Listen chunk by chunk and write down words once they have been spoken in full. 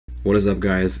What is up,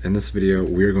 guys? In this video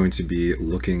we're going to be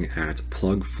looking at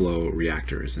plug flow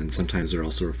reactors, and sometimes they're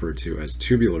also referred to as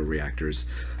tubular reactors.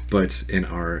 But in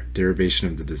our derivation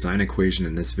of the design equation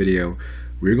in this video,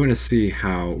 we're going to see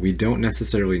how we don't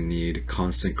necessarily need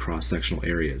constant cross-sectional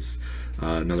areas.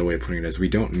 Another way of putting it is we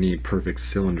don't need perfect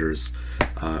cylinders.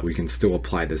 We can still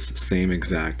apply this same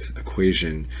exact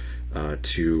equation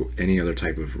to any other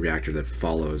type of reactor that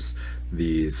follows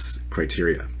these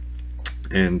criteria.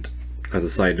 And as a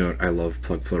side note, I love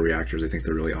plug flow reactors. I think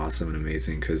they're really awesome and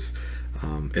amazing because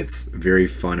it's very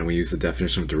fun, and we use the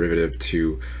definition of derivative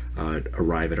to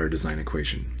arrive at our design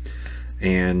equation.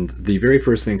 And the very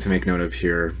first thing to make note of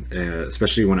here,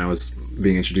 especially when I was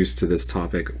being introduced to this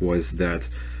topic, was that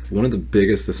one of the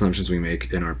biggest assumptions we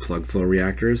make in our plug flow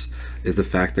reactors is the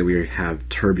fact that we have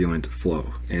turbulent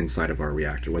flow inside of our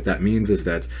reactor. What that means is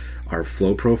that our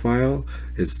flow profile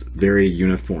is very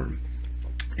uniform.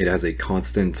 It has a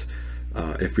constant,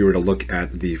 if we were to look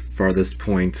at the farthest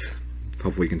point,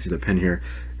 hopefully you can see the pen here,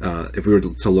 if we were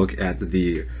to look at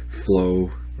the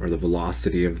flow or the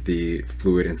velocity of the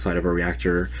fluid inside of our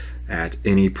reactor at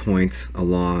any point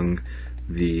along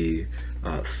the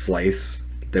slice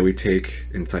that we take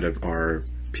inside of our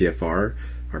PFR,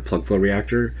 our plug flow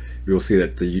reactor, we will see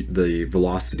that the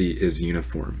velocity is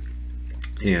uniform.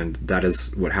 And that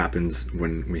is what happens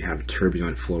when we have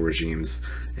turbulent flow regimes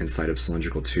inside of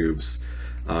cylindrical tubes.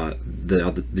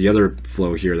 The other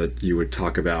flow here that you would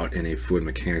talk about in a fluid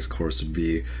mechanics course would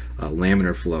be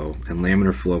laminar flow, and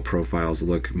laminar flow profiles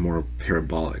look more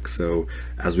parabolic. So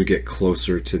as we get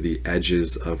closer to the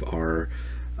edges of our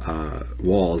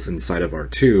walls inside of our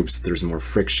tubes, there's more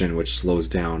friction, which slows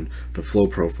down the flow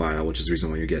profile, which is the reason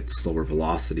why you get slower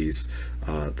velocities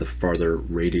the farther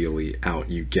radially out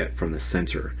you get from the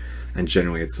center. And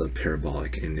generally it's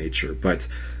parabolic in nature. But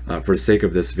for the sake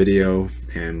of this video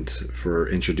and for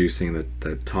introducing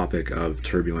the topic of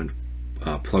turbulent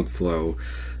plug flow,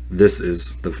 this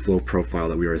is the flow profile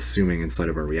that we are assuming inside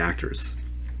of our reactors.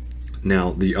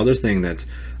 Now, the other thing that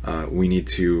we need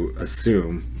to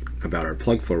assume about our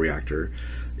plug flow reactor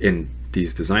in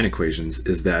these design equations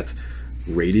is that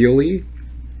radially,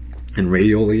 and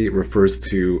radially refers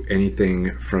to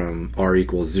anything from r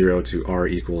equals 0 to r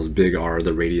equals big R,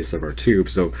 the radius of our tube.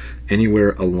 So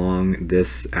anywhere along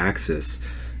this axis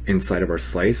inside of our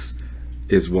slice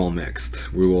is well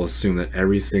mixed. We will assume that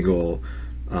every single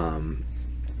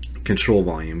control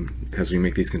volume, as we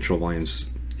make these control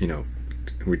volumes, you know,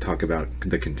 we talk about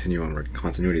the continuum or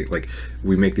continuity, like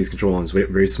we make these control volumes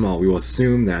very small, we will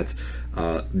assume that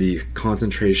the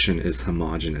concentration is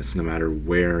homogeneous no matter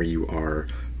where you are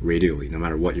radially, no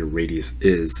matter what your radius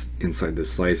is inside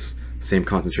this slice, same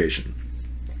concentration.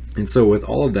 And so with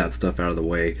all of that stuff out of the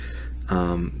way,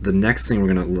 the next thing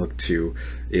we're going to look to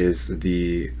is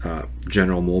the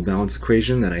general mole balance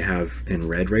equation that I have in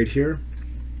red right here.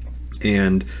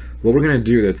 And what we're going to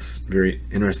do that's very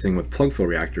interesting with plug flow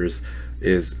reactors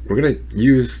is we're going to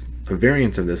use a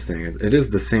variant of this thing. It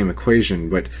is the same equation,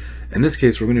 but in this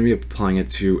case we're going to be applying it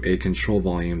to a control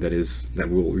volume that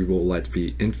we will let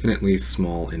be infinitely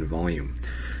small in volume.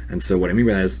 And so what I mean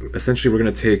by that is essentially we're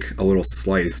going to take a little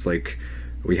slice like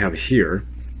we have here,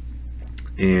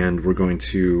 and we're going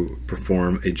to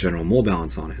perform a general mole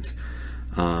balance on it.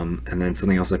 And then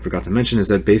something else I forgot to mention is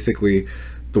that basically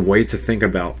the way to think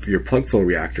about your plug flow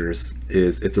reactors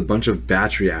is it's a bunch of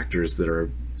batch reactors that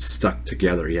are stuck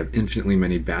together. You have infinitely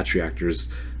many batch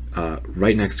reactors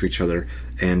right next to each other,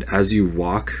 and as you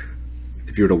walk,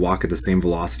 if you were to walk at the same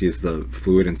velocity as the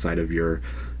fluid inside of your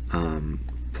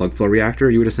plug flow reactor,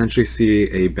 you would essentially see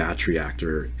a batch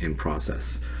reactor in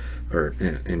process or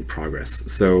in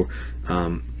progress. So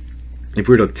if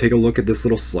we were to take a look at this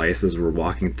little slice as we're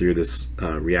walking through this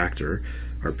reactor,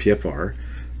 our PFR,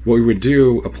 what we would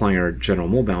do, applying our general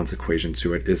mole balance equation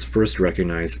to it, is first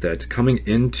recognize that coming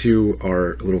into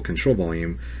our little control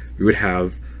volume, we would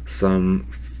have some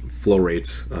flow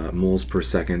rate, moles per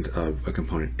second of a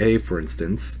component A, for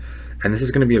instance, and this is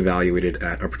going to be evaluated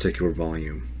at a particular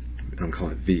volume. I'm going to call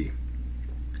it V.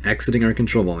 Exiting our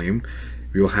control volume,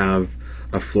 we will have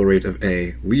a flow rate of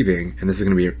A leaving, and this is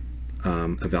going to be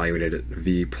evaluated at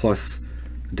V plus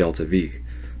delta V.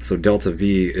 So delta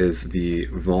V is the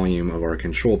volume of our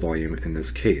control volume in this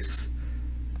case.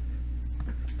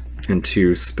 And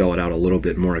to spell it out a little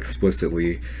bit more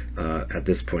explicitly, at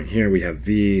this point here we have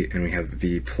V and we have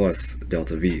V plus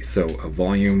delta V. So a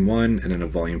volume 1 and then a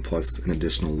volume plus an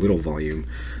additional little volume.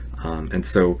 And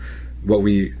so what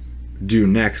we do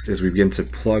next is we begin to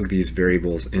plug these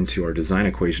variables into our design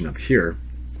equation up here.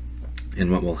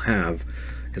 And what we'll have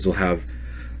is we'll have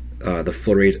the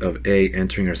flow rate of A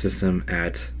entering our system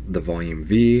at the volume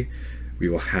V. we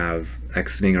will have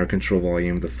exiting our control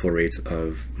volume the flow rate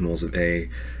of moles of A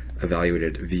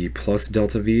evaluated V plus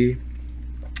delta V.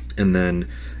 And then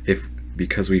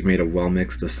because we've made a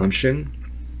well-mixed assumption,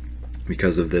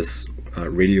 because of this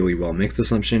radially well-mixed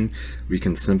assumption, we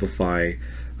can simplify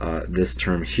this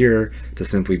term here to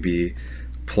simply be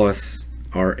plus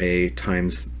RA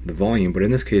times the volume, but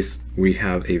in this case we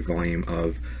have a volume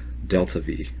of delta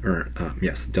V, or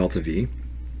delta V.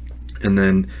 And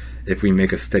then if we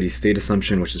make a steady state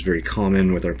assumption, which is very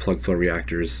common with our plug flow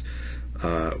reactors,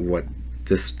 what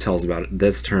this tells about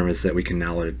this term is that we can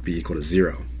now let it be equal to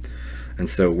 0. And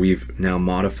so we've now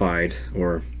modified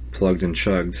or plugged and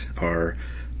chugged our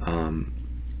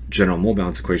general mole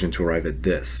balance equation to arrive at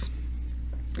this.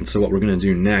 And so what we're going to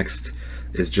do next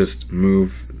is just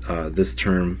move this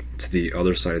term to the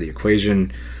other side of the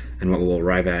equation, and what we'll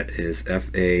arrive at is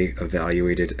FA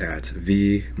evaluated at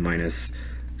V minus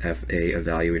FA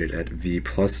evaluated at V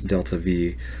plus delta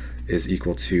V is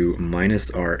equal to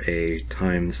minus RA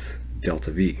times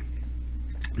delta V.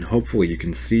 And hopefully you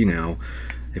can see now,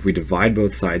 if we divide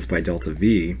both sides by delta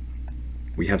V,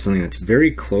 we have something that's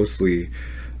very closely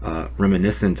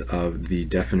reminiscent of the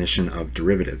definition of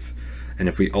derivative. And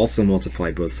if we also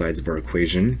multiply both sides of our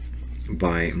equation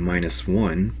by minus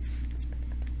 1,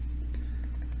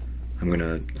 I'm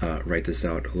going to write this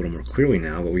out a little more clearly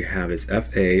now. What we have is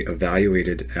FA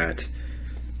evaluated at,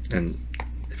 and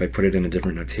if I put it in a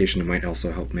different notation, it might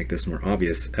also help make this more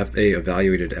obvious, FA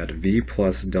evaluated at V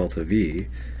plus delta V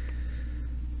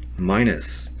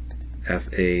minus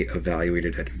FA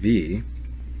evaluated at V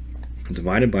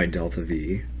divided by delta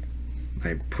V.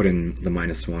 I put in the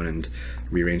minus 1 and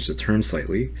rearrange the term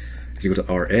slightly, is equal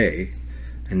to RA.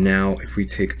 And now if we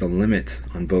take the limit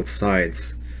on both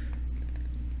sides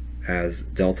as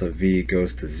delta V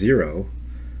goes to 0,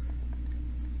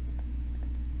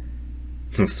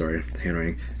 oh sorry,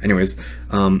 handwriting. Anyways,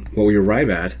 what we arrive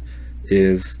at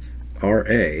is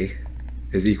RA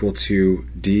is equal to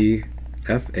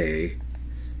dFA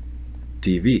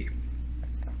dV.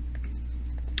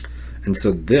 And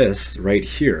so this right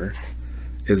here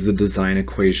is the design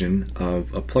equation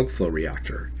of a plug flow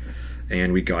reactor,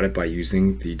 and we got it by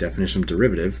using the definition of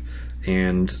derivative.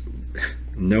 And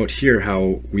note here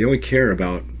how we only care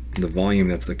about the volume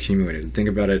that's accumulated. Think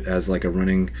about it as like a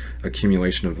running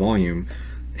accumulation of volume,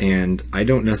 and I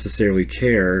don't necessarily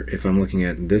care if I'm looking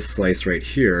at this slice right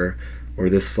here or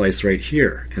this slice right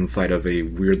here inside of a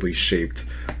weirdly shaped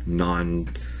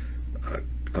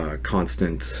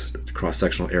constant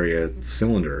cross-sectional area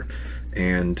cylinder.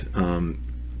 And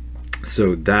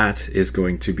so that is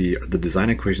going to be the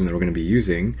design equation that we're going to be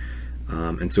using.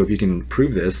 And so if you can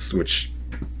prove this, which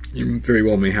you very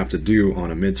well may have to do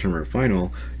on a midterm or a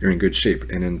final, you're in good shape.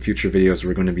 And in future videos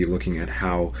we're going to be looking at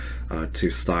how to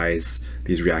size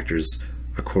these reactors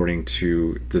according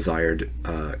to desired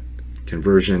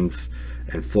conversions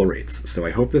and flow rates. So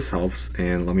I hope this helps,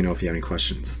 and let me know if you have any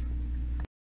questions.